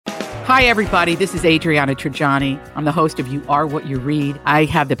Hi, everybody. This is Adriana Trajani. I'm the host of You Are What You Read. I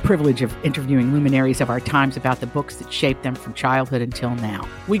have the privilege of interviewing luminaries of our times about the books that shaped them from childhood until now.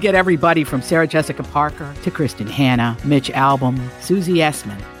 We get everybody from Sarah Jessica Parker to Kristen Hanna, Mitch Albom, Susie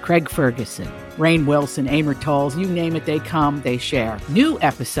Essman, Craig Ferguson, Rainn Wilson, Amor Towles, you name it, they come, they share. New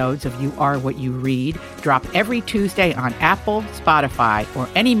episodes of You Are What You Read drop every Tuesday on Apple, Spotify, or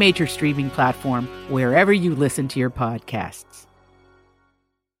any major streaming platform wherever you listen to your podcasts.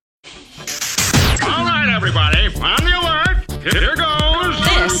 All right, everybody, on the alert. Here goes.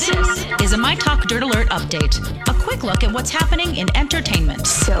 This is a My Talk Dirt Alert update. A quick look at what's happening in entertainment.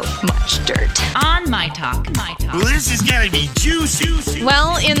 So much dirt. On My Talk. Well, this is going to be juicy.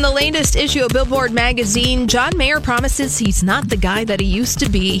 Well, in the latest issue of Billboard magazine, John Mayer promises he's not the guy that he used to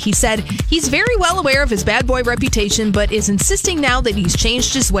be. He said he's very well aware of his bad boy reputation, but is insisting now that he's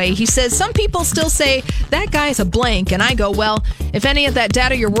changed his way. He says some people still say, that guy's a blank, and I go, well, if any of that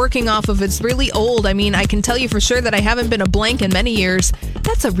data you're working off of is really old, I mean, I can tell you for sure that I haven't been a blank in many years.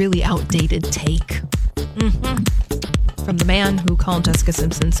 That's a really outdated take. From the man who called Jessica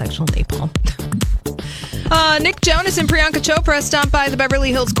Simpson sexual napalm. Nick Jonas and Priyanka Chopra stopped by the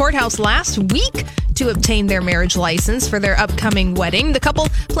Beverly Hills courthouse last week to obtain their marriage license for their upcoming wedding. The couple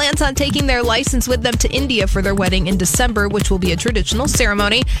plans on taking their license with them to India for their wedding in December, which will be a traditional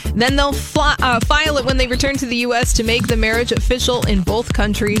ceremony. Then they'll file it when they return to the U.S. to make the marriage official in both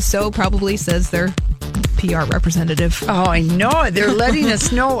countries, so probably says their PR representative. Oh, I know. They're letting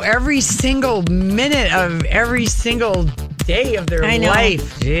us know every single minute of every single day of their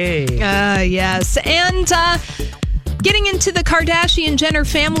life. Gee. Yes. And getting into the Kardashian-Jenner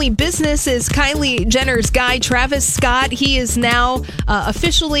family business is Kylie Jenner's guy, Travis Scott. He is now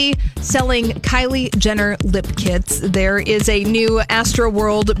officially selling Kylie Jenner lip kits. There is a new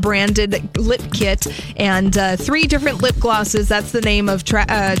Astroworld branded lip kit and 3 different lip glosses. That's the name of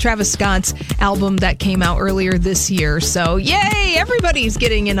Travis Scott's album that came out earlier this year. So, yay! Everybody's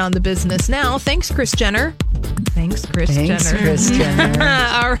getting in on the business now. Thanks, Kris Jenner. Thanks, Kris Jenner.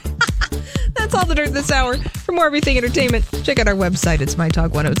 All right. That's all the dirt this hour. For more everything entertainment, check out our website. It's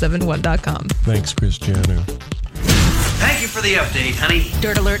mytalk1071.com. Thanks, Kris Jenner. Thank you for the update, honey.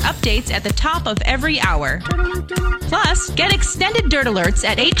 Dirt Alert updates at the top of every hour. Plus, get extended Dirt Alerts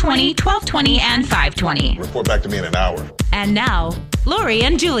at 8:20, 12:20, and 5:20. Report back to me in an hour. And now, Lori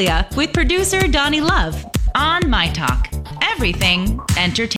and Julia with producer Donnie Love on My Talk. Everything entertainment.